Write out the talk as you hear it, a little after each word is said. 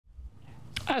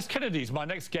As Kennedys, my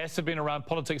next guests have been around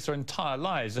politics their entire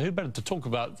lives. Who better to talk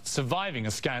about surviving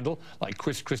a scandal like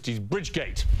Chris Christie's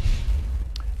Bridgegate?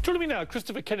 Joining me now,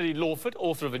 Christopher Kennedy Lawford,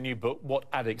 author of a new book, What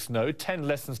Addicts Know, 10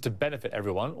 Lessons to Benefit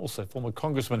Everyone. Also former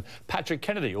Congressman Patrick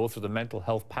Kennedy, author of the Mental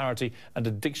Health Parity and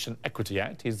Addiction Equity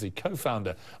Act. He's the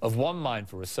co-founder of One Mind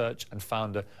for Research and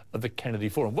founder of the Kennedy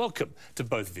Forum. Welcome to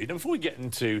both of you. Now, before we get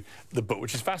into the book,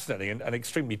 which is fascinating and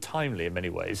extremely timely in many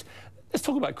ways, let's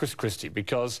talk about Chris Christie,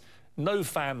 because no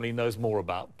family knows more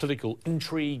about political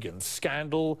intrigue and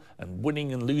scandal and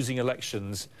winning and losing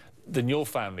elections than your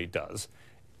family does.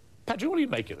 Patrick, what do you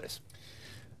make of this?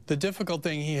 The difficult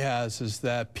thing he has is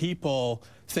that people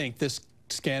think this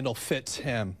scandal fits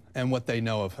him and what they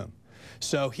know of him.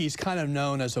 So he's kind of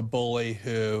known as a bully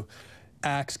who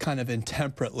acts kind of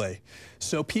intemperately.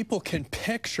 So people can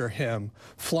picture him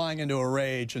flying into a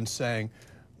rage and saying,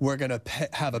 we're going to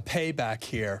have a payback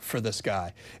here for this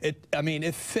guy. I mean,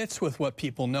 it fits with what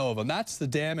people know of him. That's the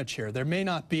damage here. There may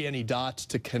not be any dots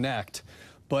to connect,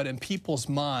 but in people's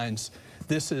minds,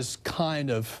 this is kind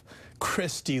of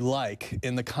Christie-like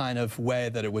in the kind of way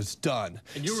that it was done.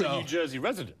 And you're a New Jersey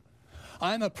resident.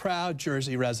 I'm a proud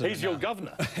Jersey resident. He's your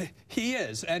governor. He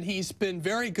is, and he's been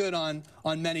very good on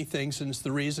many things, and it's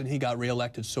the reason he got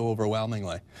reelected so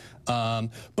overwhelmingly.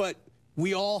 But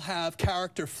we all have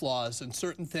character flaws, and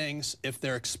certain things, if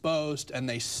they're exposed and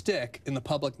they stick in the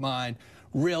public mind,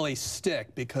 really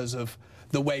stick because of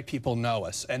the way people know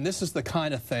us. And this is the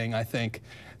kind of thing, I think,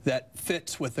 that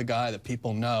fits with the guy that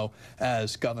people know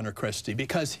as Governor Christie,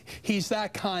 because he's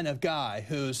that kind of guy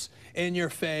who's in your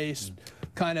face,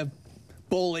 kind of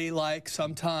bully-like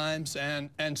sometimes,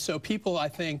 and so people, I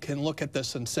think, can look at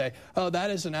this and say, oh, that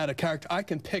isn't out of character. I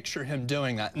can picture him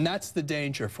doing that, and that's the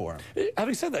danger for him.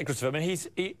 Having said that, Christopher, I mean,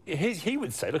 he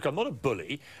would say, look, I'm not a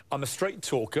bully. I'm a straight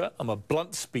talker. I'm a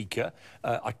blunt speaker.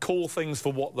 I call things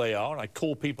for what they are, and I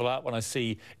call people out when I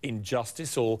see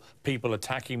injustice or people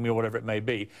attacking me or whatever it may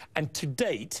be. And to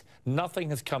date,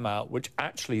 nothing has come out which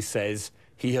actually says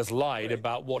he has lied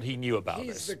about what he knew about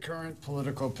this. He's the current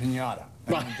political piñata.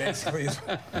 I mean, basically,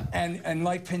 and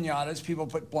like piñatas, people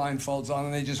put blindfolds on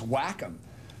and they just whack them.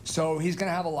 So he's going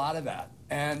to have a lot of that.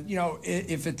 And you know,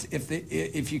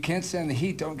 if you can't stand the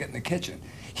heat, don't get in the kitchen.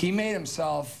 He made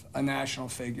himself a national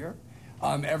figure.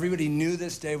 Everybody knew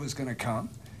this day was going to come,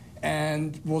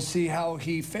 and we'll see how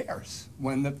he fares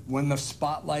when the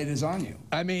spotlight is on you.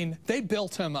 I mean, they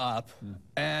built him up,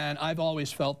 and I've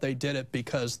always felt they did it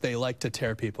because they like to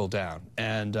tear people down.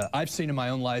 And I've seen in my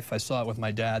own life, I saw it with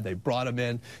my dad, they brought him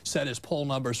in, said his poll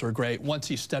numbers were great. Once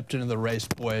he stepped into the race,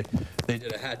 boy, they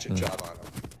did a hatchet job on him.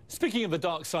 Speaking of the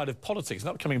dark side of politics, an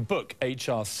upcoming book,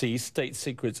 HRC, State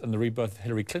Secrets and the Rebirth of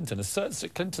Hillary Clinton, asserts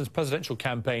that Clinton's presidential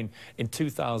campaign in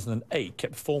 2008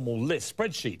 kept formal lists,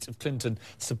 spreadsheets of Clinton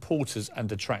supporters and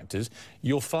detractors.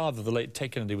 Your father, the late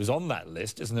Ted Kennedy, was on that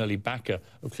list as an early backer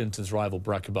of Clinton's rival,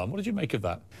 Barack Obama. What did you make of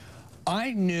that?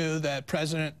 I knew that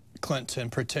President Clinton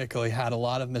particularly had a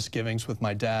lot of misgivings with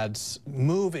my dad's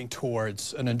moving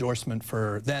towards an endorsement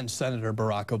for then Senator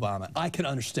Barack Obama. I can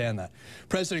understand that.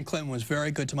 President Clinton was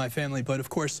very good to my family, but of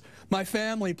course my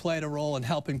family played a role in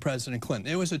helping President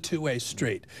Clinton. It was a two-way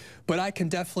street, but I can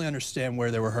definitely understand where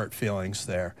there were hurt feelings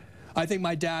there. I think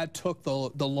my dad took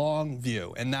the long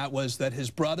view, and that was that his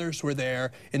brothers were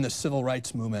there in the civil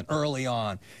rights movement early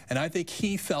on. And I think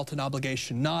he felt an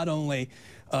obligation not only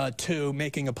to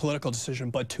making a political decision,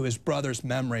 but to his brother's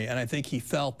memory. And I think he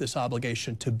felt this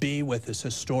obligation to be with this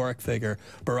historic figure,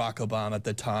 Barack Obama, at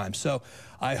the time. So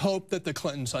I hope that the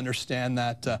Clintons understand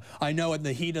that. I know in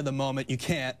the heat of the moment you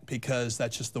can't, because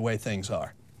that's just the way things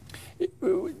are.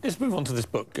 Let's move on to this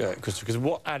book, Christopher, because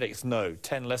What Addicts Know,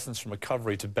 10 Lessons from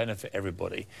Recovery to Benefit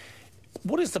Everybody.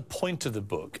 What is the point of the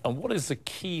book, and what is the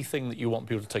key thing that you want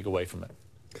people to take away from it?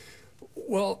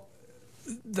 Well,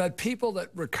 that people that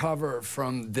recover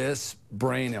from this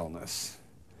brain illness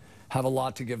have a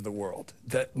lot to give the world,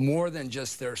 that more than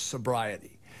just their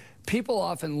sobriety. People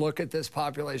often look at this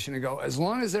population and go, as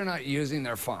long as they're not using,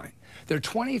 they're fine. There are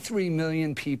 23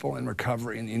 million people in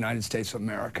recovery in the United States of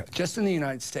America, just in the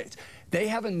United States. They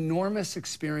have enormous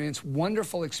experience,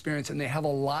 wonderful experience, and they have a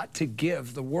lot to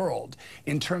give the world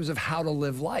in terms of how to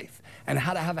live life and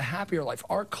how to have a happier life.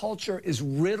 Our culture is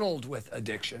riddled with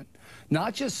addiction,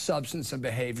 not just substance and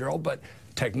behavioral, but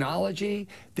technology,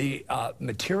 the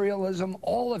materialism,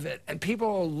 all of it. And people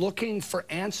are looking for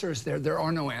answers there. There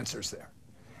are no answers there.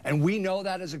 And we know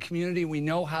that as a community. We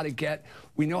know how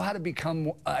to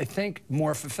become, I think,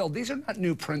 more fulfilled. These are not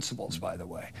new principles, by the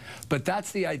way. But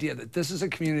that's the idea, that this is a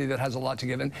community that has a lot to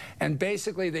give. And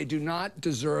basically, they do not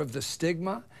deserve the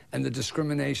stigma and the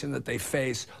discrimination that they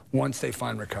face once they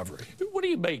find recovery. What do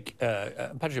you make,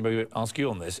 Patrick, maybe ask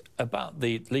you on this, about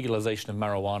the legalization of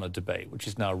marijuana debate, which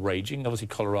is now raging. Obviously,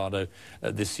 Colorado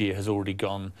this year has already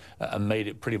gone and made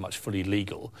it pretty much fully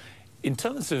legal. In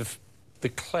terms of the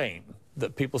claim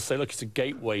that people say, look, it's a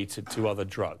gateway to other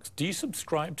drugs, do you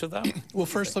subscribe to that? Well,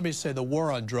 first let me say the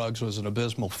war on drugs was an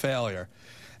abysmal failure.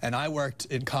 And I worked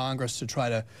in Congress to try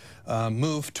to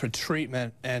move to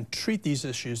treatment and treat these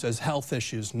issues as health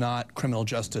issues, not criminal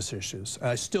justice issues.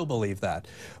 I still believe that.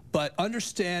 But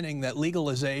understanding that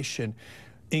legalization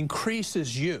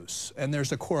increases use, and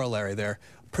there's a corollary there,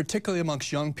 particularly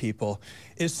amongst young people,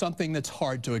 is something that's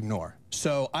hard to ignore.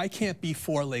 So I can't be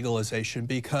for legalization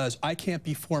because I can't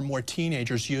be for more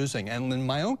teenagers using. And in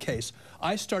my own case,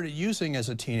 I started using as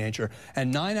a teenager,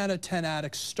 and 9 out of 10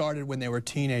 addicts started when they were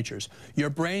teenagers. Your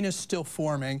brain is still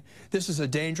forming. This is a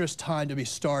dangerous time to be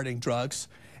starting drugs.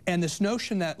 And this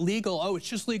notion that it's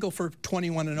just legal for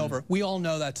 21 and over, we all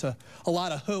know that's a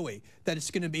lot of hooey, that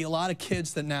it's going to be a lot of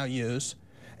kids that now use.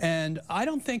 And I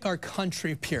don't think our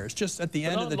country, Piers, just at the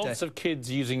end of the day... lots of kids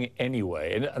using it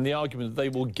anyway, and the argument that they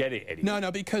will get it anyway.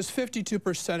 No, because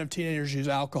 52% of teenagers use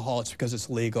alcohol. It's because it's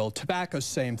legal. Tobacco,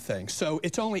 same thing. So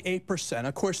it's only 8%.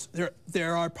 Of course,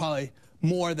 there are probably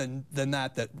more than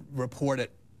that report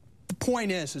it. The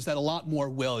point is that a lot more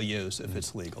will use if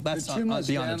it's legal. That's the two most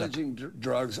damaging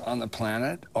drugs on the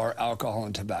planet are alcohol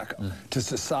and tobacco, to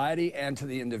society and to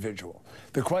the individual.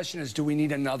 The question is, do we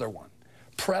need another one?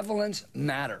 Prevalence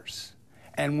matters.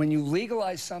 And when you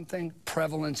legalize something,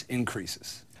 prevalence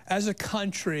increases. As a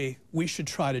country, we should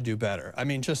try to do better. I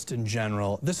mean, just in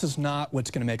general, this is not what's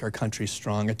going to make our country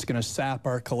strong. It's going to sap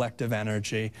our collective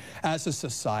energy as a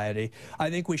society. I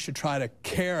think we should try to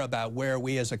care about where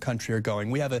we as a country are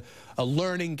going. We have a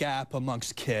learning gap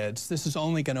amongst kids. This is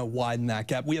only going to widen that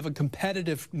gap. We have a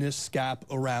competitiveness gap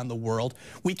around the world.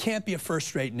 We can't be a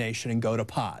first-rate nation and go to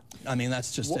pot. I mean,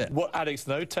 that's just it. What addicts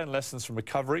know, 10 lessons from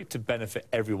recovery to benefit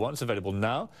everyone. It's available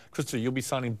now. Christopher, you'll be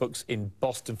signing books in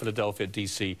Boston, Philadelphia,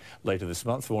 D.C. later this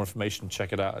month. For more information,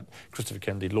 check it out at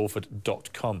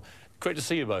ChristopherKennedyLawford.com. Great to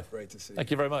see you both. Great to see you.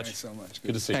 Thank you very much. Thanks so much.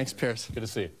 Good to see you. Thanks, Piers. Good to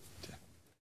see you.